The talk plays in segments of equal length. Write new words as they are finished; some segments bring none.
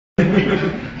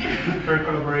Fair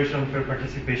collaboration, fair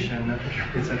participation.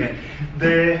 It's okay.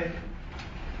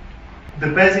 The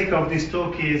basic of this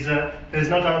talk is there's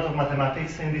not a lot of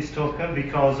mathematics in this talk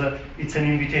because it's an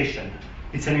invitation.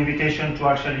 It's an invitation to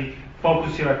actually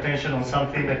focus your attention on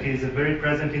something that is very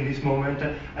present in this moment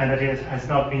and that has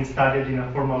not been studied in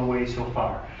a formal way so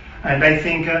far. And I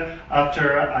think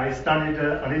after I studied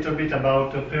a little bit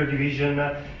about fair division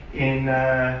in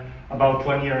about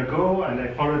 1 year ago, and I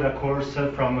followed a course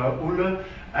from Ulle,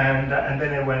 and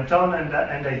then I went on and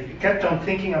I kept on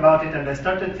thinking about it, and I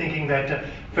started thinking that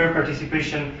fair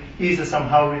participation is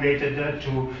somehow related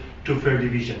to fair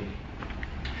division.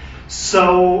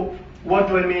 So what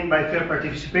do I mean by fair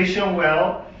participation?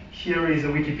 Well, here is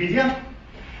Wikipedia,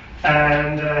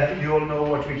 and you all know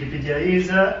what Wikipedia is,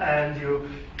 and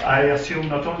I assume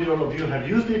not only all of you have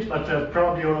used it, but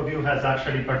probably all of you has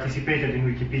actually participated in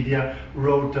Wikipedia,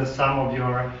 wrote some of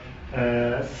your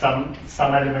some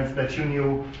elements that you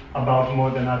knew about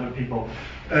more than other people.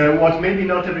 What maybe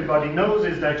not everybody knows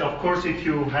is that, of course, if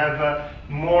you have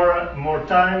more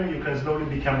time, you can slowly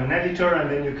become an editor,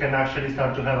 and then you can actually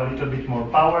start to have a little bit more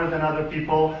power than other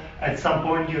people. At some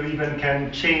point, you even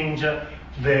can change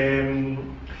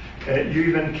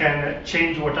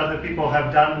what other people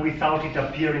have done without it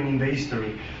appearing in the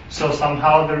history. So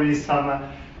somehow there is some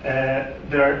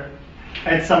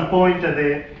at some point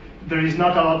there is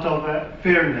not a lot of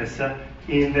fairness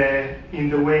in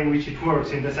the way in which it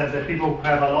works, in the sense that people who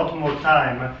have a lot more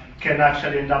time can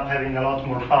actually end up having a lot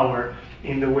more power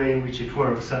in the way in which it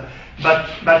works. But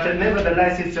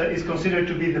nevertheless, it's considered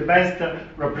to be the best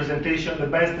representation, the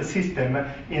best system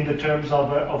in the terms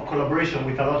of collaboration,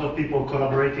 with a lot of people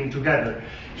collaborating together.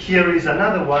 Here is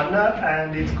another one,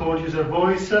 and it's called User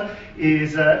Voice.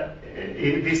 This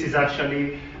is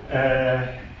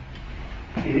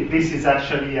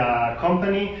actually a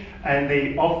company, and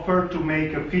they offer to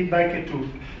make a feedback,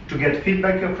 to get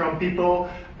feedback from people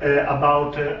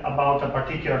about a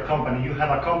particular company. You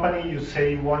have a company, you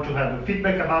say you want to have a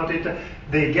feedback about it,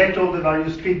 they get all the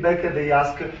various feedback, they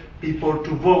ask people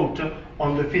to vote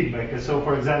on the feedback. So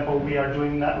for example, we are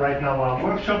doing right now a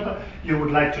workshop. You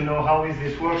would like to know how is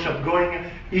this workshop going.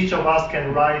 Each of us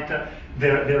can write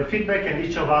their feedback, and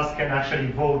each of us can actually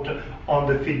vote on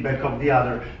the feedback of the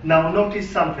other. Now notice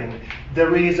something. There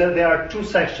are two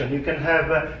sections. You can have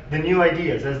the new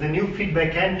ideas. As the new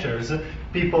feedback enters,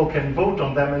 people can vote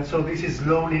on them, and so this is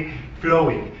slowly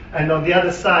flowing. And on the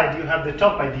other side, you have the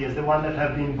top ideas, the ones that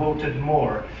have been voted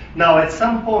more. Now at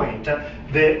some point,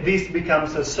 this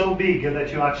becomes so big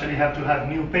that you actually have to have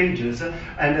new pages,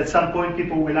 and at some point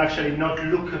people will actually not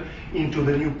look into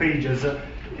the new pages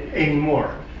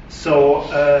anymore. So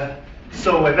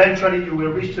eventually you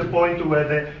will reach the point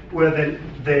where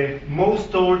the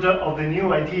most old of the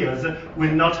new ideas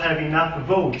will not have enough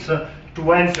votes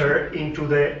to enter into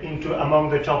among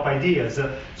the top ideas.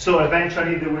 So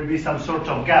eventually there will be some sort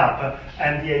of gap,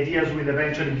 and the ideas will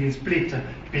eventually be split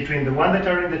between the one that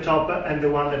are in the top and the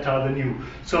one that are the new.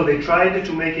 So they tried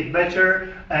to make it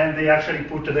better, and they actually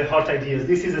put the hot ideas.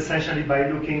 This is essentially by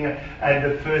looking at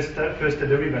the first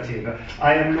derivative.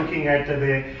 I am looking at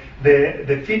the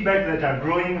feedback that are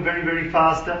growing very, very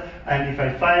fast, and if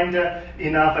I find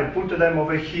enough, I put them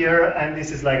over here, and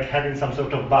this is like having some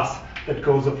sort of bus that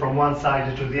goes from one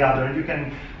side to the other. And you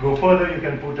can go further, you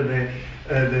can put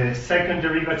the second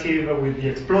derivative with the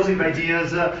explosive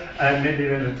ideas, and maybe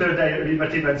even the third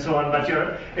derivative and so on, but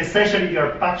you're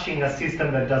patching a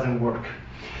system that doesn't work.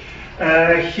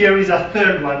 Here is a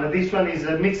third one. This one is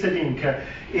Mixed Ink.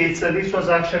 This was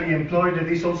actually employed,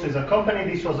 this also is a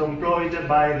company, this was employed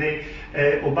by the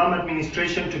Obama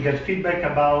administration to get feedback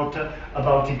about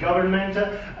e-government,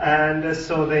 and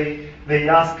so they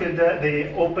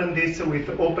opened this with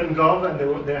OpenGov, and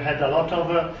they had a lot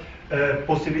of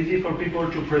possibility for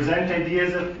people to present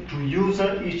ideas, to use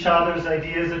each other's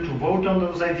ideas, to vote on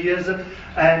those ideas,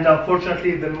 and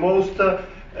unfortunately the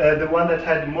one that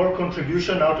had more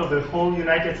contribution out of the whole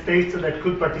United States that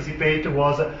could participate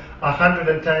was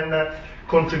 110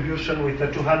 contribution with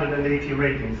 280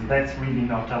 ratings. That's really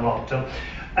not a lot.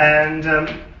 And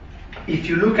if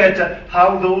you look at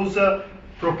how those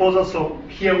proposals, so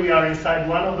here we are inside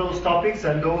one of those topics,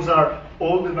 and those are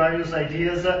all the various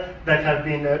ideas that have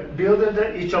been built.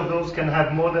 Each of those can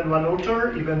have more than one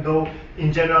author, even though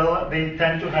in general they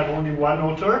tend to have only one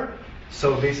author.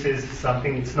 So this is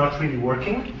something, it's not really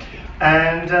working.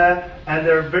 And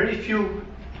there are very few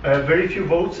very few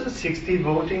votes, 60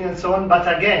 voting and so on. But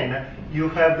again, you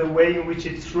have the way in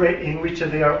which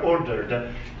they are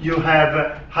ordered. You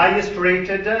have highest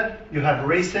rated, you have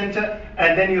recent,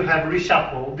 and then you have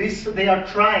reshuffle. They are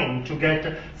trying to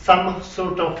get some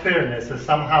sort of fairness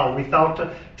somehow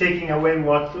without taking away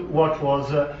what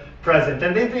was present.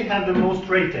 And then they have the most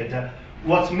rated.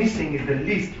 What's missing is the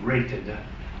least rated,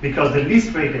 because the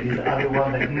least rated is the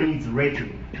one that needs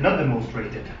rating, not the most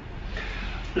rated.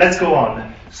 Let's go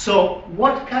on. So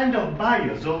what kind of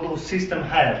bias all those systems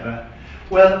have?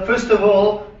 Well, first of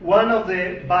all, one of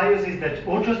the biases is that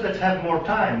authors that have more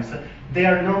times, they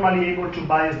are normally able to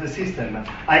bias the system.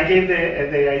 I gave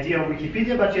the idea of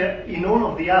Wikipedia, but in all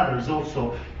of the others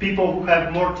also, people who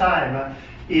have more time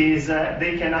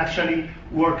they can actually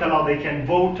work a lot. They can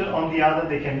vote on the other,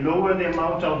 they can lower the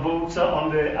amount of votes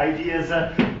on the ideas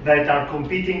that are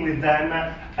competing with them,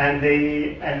 and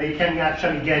they can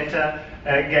actually get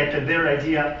their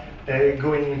idea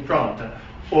going in front.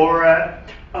 Or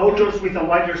authors with a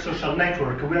wider social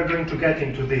network, we are going to get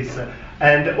into this,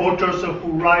 and authors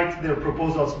who write their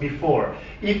proposals before.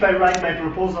 If I write my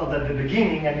proposals at the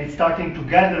beginning and it's starting to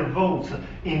gather votes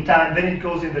in time, then it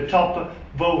goes in the top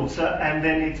votes, and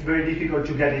then it's very difficult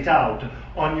to get it out.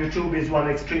 On YouTube is one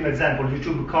extreme example,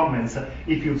 YouTube comments.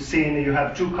 If you've seen, you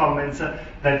have 2 comments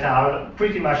that are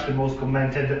pretty much the most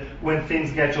commented. When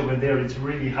things get over there, it's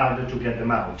really harder to get them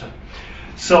out.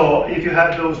 So if you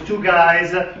have those 2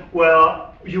 guys, well,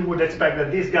 you would expect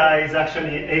that this guy is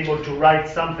actually able to write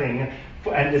something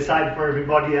and decide for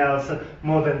everybody else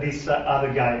more than this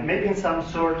other guy. Maybe in some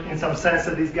sense,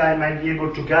 this guy might be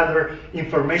able to gather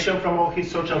information from all his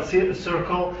social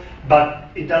circle, but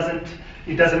it doesn't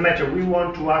matter. We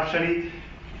want to actually,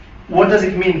 what does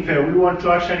it mean fair? We want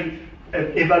to actually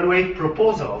evaluate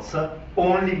proposals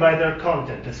only by their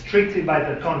content, strictly by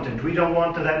their content. We don't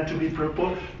want them to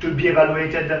be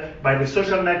evaluated by the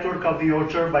social network of the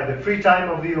author, by the free time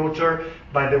of the author,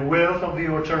 by the wealth of the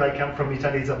author. I come from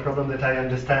Italy, it's a problem that I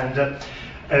understand.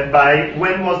 By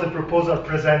when was the proposal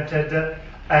presented,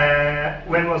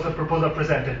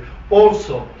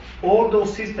 Also, all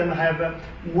those systems have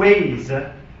ways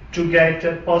to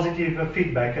get positive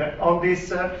feedback on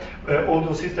this. All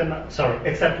those systems,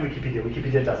 except Wikipedia.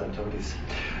 Wikipedia doesn't on this.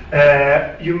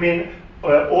 You mean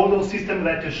all those systems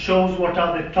that shows what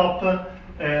are the top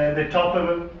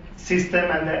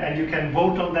system, and you can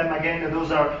vote on them again.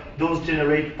 Those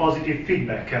generate positive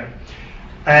feedback,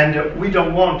 and we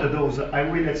don't want those. I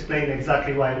will explain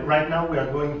exactly why. Right now we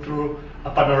are going through a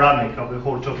panoramic of the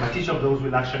whole talk, but each of those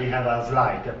will actually have a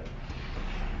slide,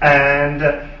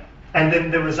 and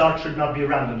then the result should not be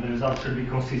random. The result should be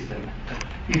consistent.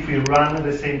 If we run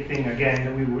the same thing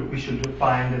again, we should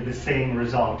find the same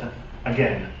result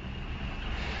again.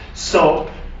 So,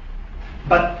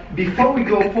 but before we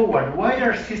go forward, why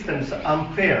are systems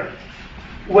unfair?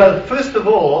 Well, first of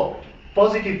all,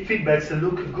 positive feedbacks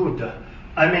look good.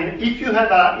 I mean, if you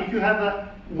have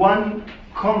one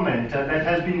comment that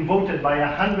has been voted by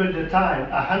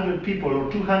 100 people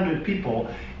or 200 people,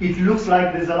 it looks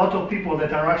like there's a lot of people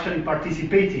that are actually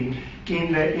participating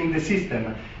in the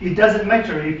system. It doesn't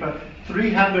matter if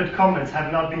 300 comments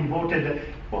have not been voted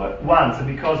once,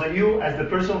 because you, as the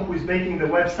person who is making the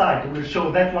website, will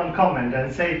show that one comment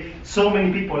and say, so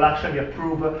many people actually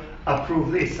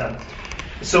approve this.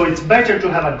 So it's better to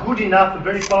have a good enough,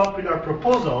 very popular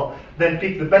proposal than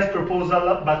pick the best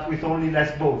proposal but with only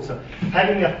less votes.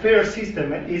 Having a fair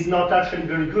system is not actually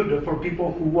very good for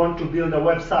people who want to build a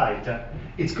website.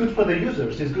 It's good for the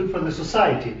users, it's good for the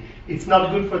society. It's not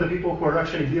good for the people who are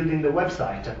actually building the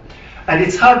website. And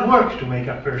it's hard work to make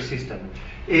a fair system.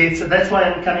 That's why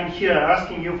I'm coming here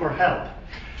asking you for help.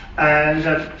 And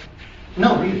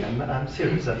no, really, I'm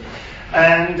serious.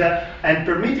 And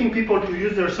permitting people to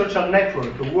use their social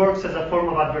network works as a form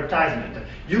of advertisement.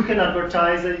 You can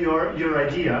advertise your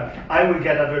idea. I will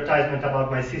get advertisement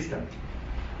about my system.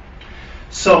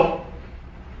 So,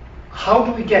 how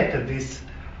do we get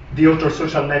the author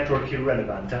social network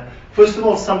irrelevant? First of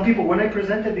all, some people, when I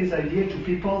presented this idea to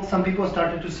people, some people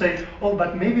started to say, oh,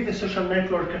 but maybe the social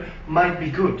network might be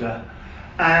good.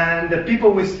 And the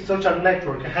people with social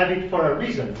network have it for a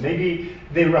reason. Maybe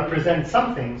they represent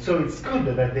something, so it's good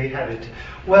that they have it.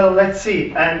 Well, let's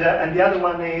see. And the other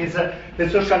one is the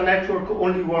social network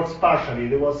only works partially.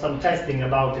 There was some testing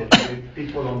about it with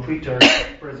people on Twitter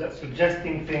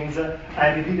suggesting things,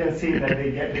 and it didn't seem that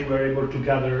they were able to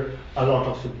gather a lot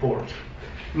of support.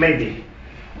 Maybe.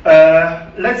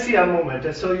 Let's see a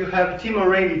moment. So you have Tim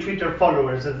O'Reilly Twitter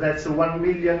followers. That's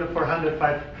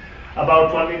 1,405,000.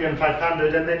 about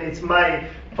 1,500,000, and then it's my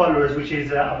followers, which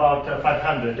is about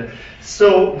 500.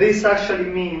 So this actually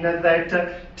means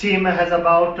that team has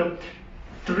about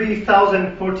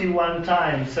 3,041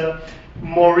 times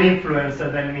more influence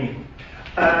than me.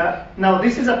 Now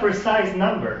this is a precise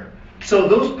number. So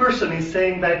those person is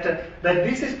saying that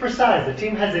this is precise. The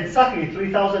team has exactly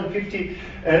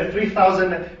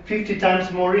 3,050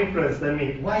 times more influence than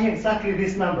me. Why exactly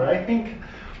this number? I think,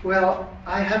 well,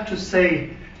 I have to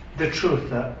say the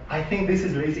truth. I think this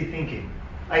is lazy thinking.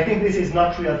 I think this is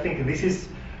not real thinking. This is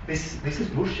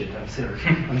bullshit. I'm serious.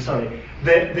 I'm sorry.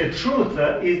 The truth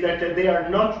is that they are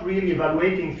not really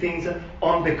evaluating things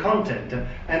on the content,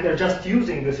 and they're just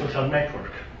using the social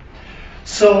network.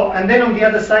 So, and then on the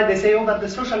other side, they say, oh, but the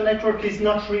social network is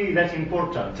not really that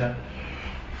important.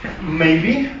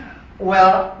 Maybe.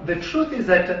 Well, the truth is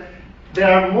that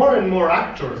there are more and more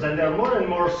actors, and there are more and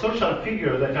more social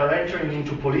figures that are entering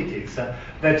into politics,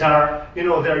 that are,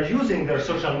 they're using their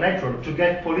social network to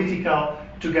get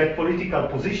political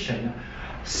position.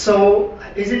 So,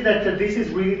 is it that this is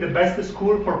really the best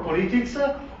school for politics,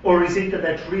 or is it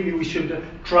that really we should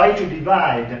try to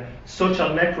divide social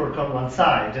network on one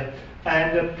side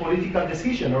and political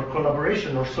decision or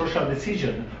collaboration or social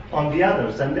decision on the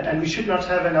others, and we should not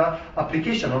have an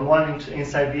application on one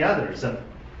inside the others?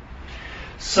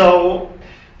 So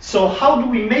how do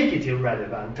we make it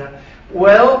irrelevant?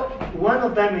 Well, one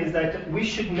of them is that we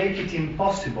should make it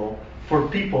impossible for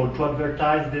people to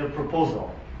advertise their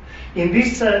proposal. In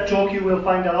this talk, you will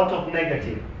find a lot of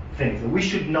negative things. We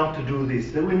should not do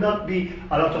this. There will not be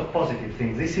a lot of positive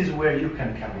things. This is where you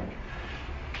can come in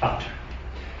after.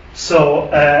 So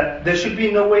there should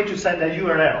be no way to send a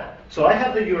URL. So I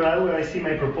have the URL where I see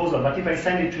my proposal, but if I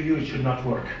send it to you, it should not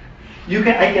work.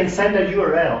 I can send a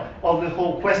URL of the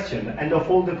whole question and of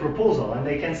all the proposal, and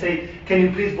they can say, can you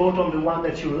please vote on the one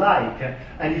that you like?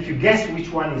 And if you guess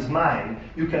which one is mine,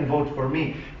 you can vote for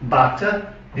me. But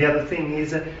the other thing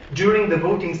is, during the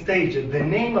voting stage, the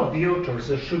name of the authors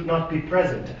should not be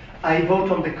present. I vote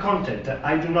on the content.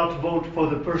 I do not vote for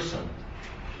the person.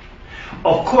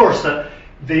 Of course,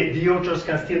 the authors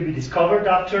can still be discovered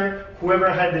after. Whoever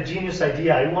had the genius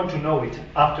idea, I want to know it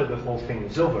after the whole thing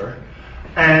is over.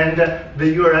 And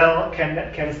the URL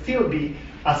can still be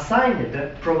assigned,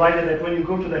 provided that when you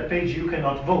go to that page, you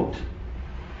cannot vote.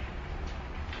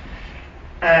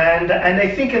 And I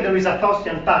think there is a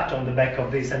Faustian pact on the back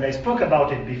of this, and I spoke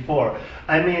about it before.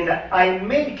 I mean, I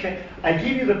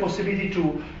give you the possibility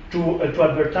to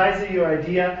advertise your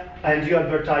idea, and you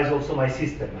advertise also my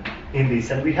system in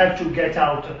this, and we have to get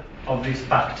out of this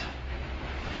pact.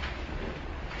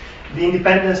 The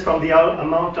independence from the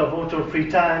amount of author free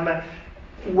time.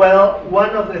 Well,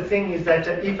 one of the things is that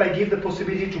if I give the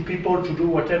possibility to people to do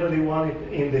whatever they want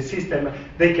in the system,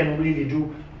 they can really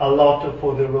do a lot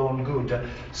for their own good.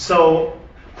 So,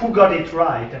 who got it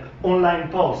right? Online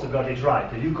polls got it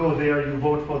right. You go there, you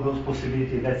vote for those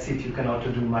possibilities, that's it, you cannot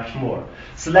do much more.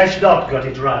 Slashdot got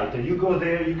it right. You go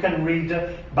there, you can read,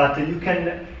 but you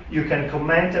can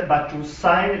comment, but to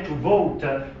sign, to vote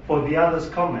for the other's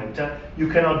comment, you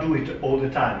cannot do it all the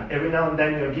time. Every now and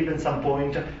then you're given some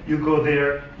point, you go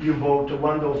there, you vote.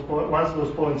 Once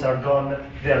those points are gone,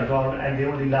 they are gone, and they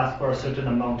only last for a certain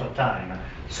amount of time.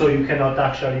 So you cannot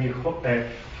actually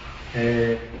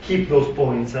keep those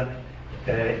points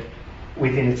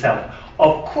within itself.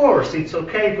 Of course, it's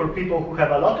okay for people who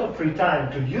have a lot of free time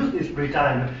to use this free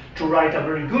time to write a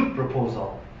very good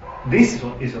proposal. This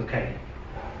is okay.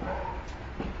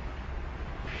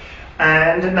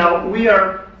 And now we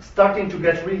are starting to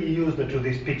get really used to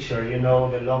this picture,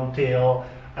 the long tail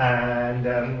and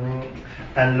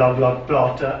log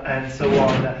plot and so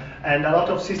on. And a lot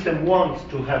of systems want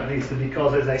to have this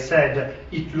because, as I said,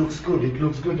 it looks good. It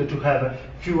looks good to have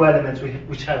few elements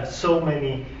which have so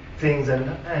many things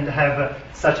and have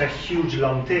such a huge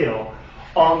long tail.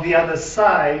 On the other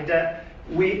side,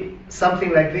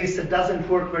 something like this doesn't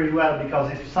work very well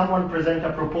because if someone presents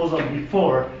a proposal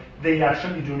before, they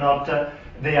actually do not.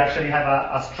 They actually have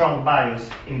a strong bias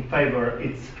in favor.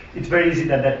 It's very easy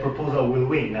that proposal will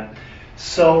win.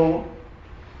 So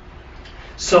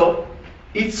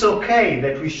it's okay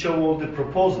that we show all the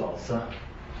proposals,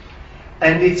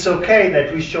 and it's okay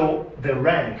that we show the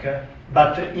rank.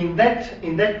 But in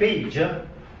that page,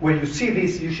 when you see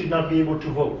this, you should not be able to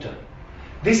vote.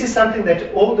 This is something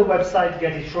that all the websites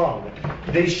get it wrong.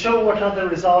 They show what are the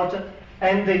results.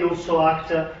 And they also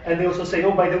act, and they also say,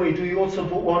 oh, by the way, do you also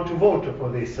want to vote for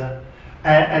this?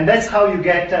 And that's how you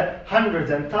get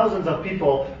hundreds and thousands of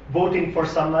people voting for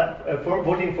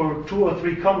voting for 2 or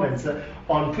 3 comments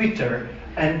on Twitter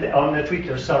and on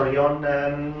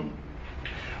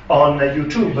on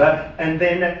YouTube, and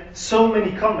then so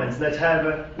many comments that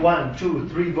have 1, 2,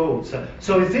 3 votes.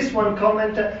 So is this one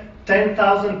comment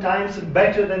 10,000 times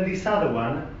better than this other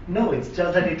one? No, it's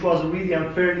just that it was really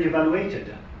unfairly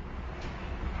evaluated.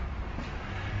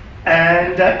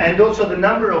 And also the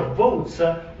number of votes,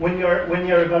 when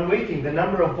you're evaluating, the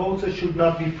number of votes should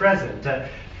not be present.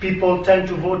 People tend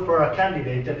to vote for a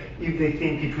candidate if they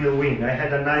think it will win. I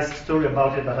had a nice story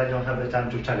about it, but I don't have the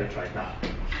time to tell it right now.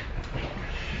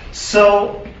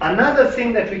 So another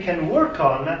thing that we can work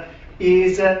on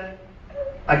is,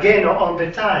 again, on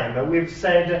the time. We've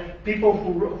said people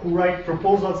who write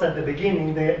proposals at the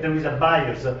beginning, there is a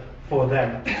bias for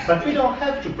them. But we don't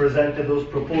have to present those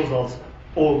proposals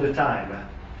all the time.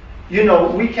 You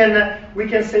know, we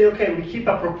can say, okay, we keep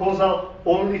a proposal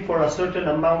only for a certain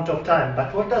amount of time.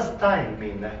 But what does time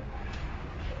mean?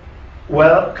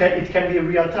 Well, okay, it can be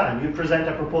real time. You present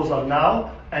a proposal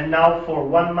now, and now for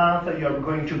 1 month you're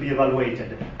going to be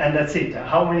evaluated. And that's it.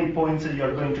 How many points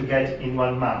you're going to get in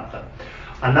 1 month.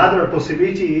 Another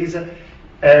possibility is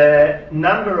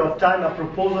number of time a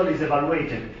proposal is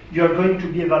evaluated. You're going to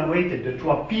be evaluated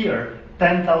to appear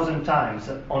 10,000 times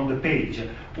on the page.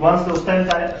 Once those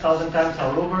 10,000 times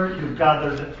are over, you've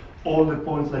gathered all the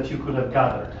points that you could have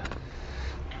gathered.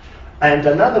 And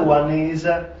another one is,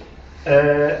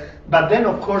 but then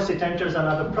of course it enters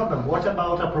another problem. What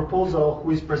about a proposal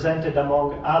who is presented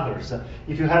among others?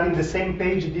 If you have in the same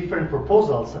page different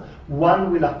proposals,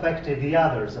 one will affect the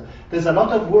others. There's a lot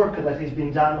of work that is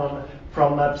being done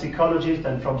from psychologists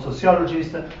and from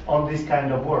sociologists on this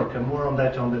kind of work, and more on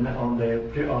that on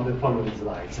the following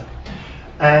slides.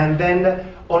 And then,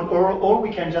 or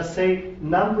we can just say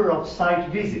number of site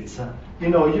visits. You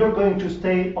know, you're going to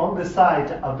stay on the site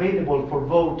available for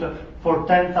vote for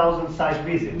 10,000 site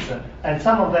visits, and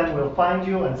some of them will find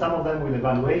you, and some of them will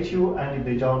evaluate you, and if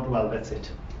they don't, well, that's it.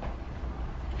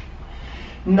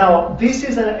 Now, this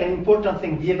is an important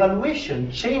thing. The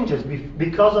evaluation changes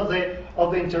because of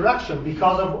the interaction,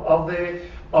 because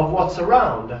of what's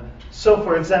around. So,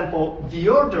 for example, the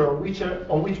order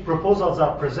on which proposals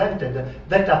are presented,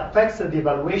 that affects the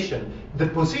evaluation, the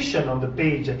position on the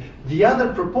page, the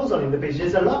other proposal in the page.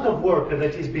 There's a lot of work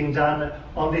that is being done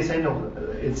on this. I know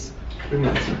it's 3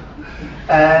 minutes.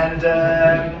 And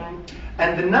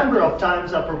the number of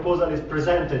times a proposal is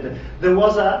presented. There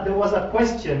was a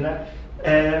question,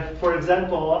 for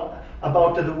example,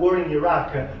 about the war in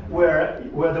Iraq, where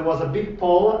there was a big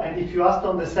poll, and if you asked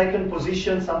on the second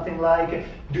position something like,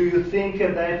 do you think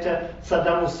that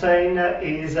Saddam Hussein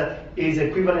is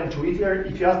equivalent to Hitler?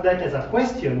 If you ask that as a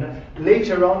question,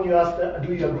 later on you asked,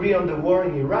 do you agree on the war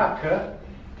in Iraq?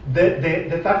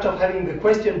 The fact of having the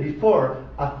question before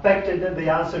affected the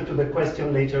answer to the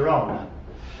question later on.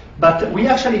 But we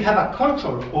actually have a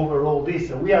control over all this.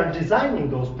 We are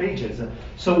designing those pages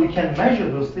so we can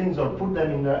measure those things or put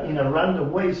them in a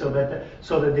random way so that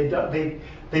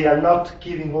they are not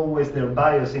giving always their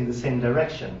bias in the same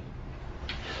direction.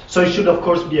 So it should, of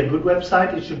course, be a good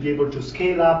website. It should be able to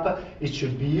scale up. It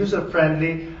should be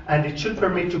user-friendly, and it should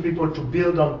permit to people to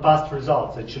build on past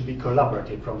results. It should be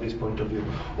collaborative from this point of view.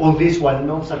 All this while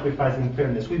not sacrificing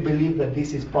fairness. We believe that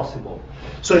this is possible.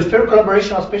 So is fair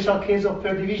collaboration a special case of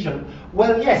fair division?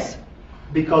 Well, yes,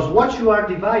 because what you are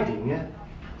dividing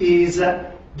is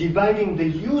dividing the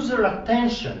user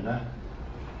attention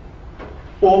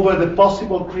over the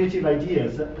possible creative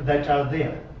ideas that are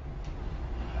there.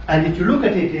 And if you look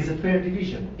at it, it's a fair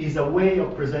division. It's a way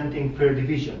of presenting fair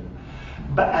division.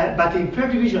 But in fair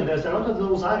division, there's a lot of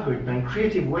those algorithms and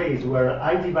creative ways where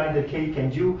I divide the cake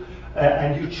and you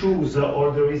choose,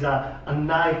 or there is a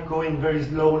knife going very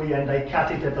slowly and I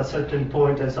cut it at a certain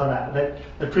point and so on.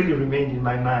 That really remained in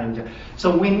my mind.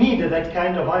 So we need that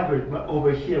kind of algorithm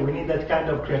over here. We need that kind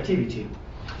of creativity.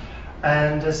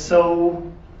 And so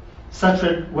such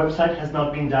a website has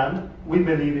not been done. We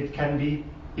believe it can be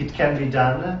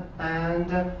done,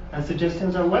 and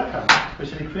suggestions are welcome,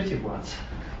 especially creative ones.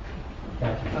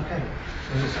 Thank you. Okay,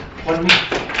 1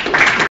 minute.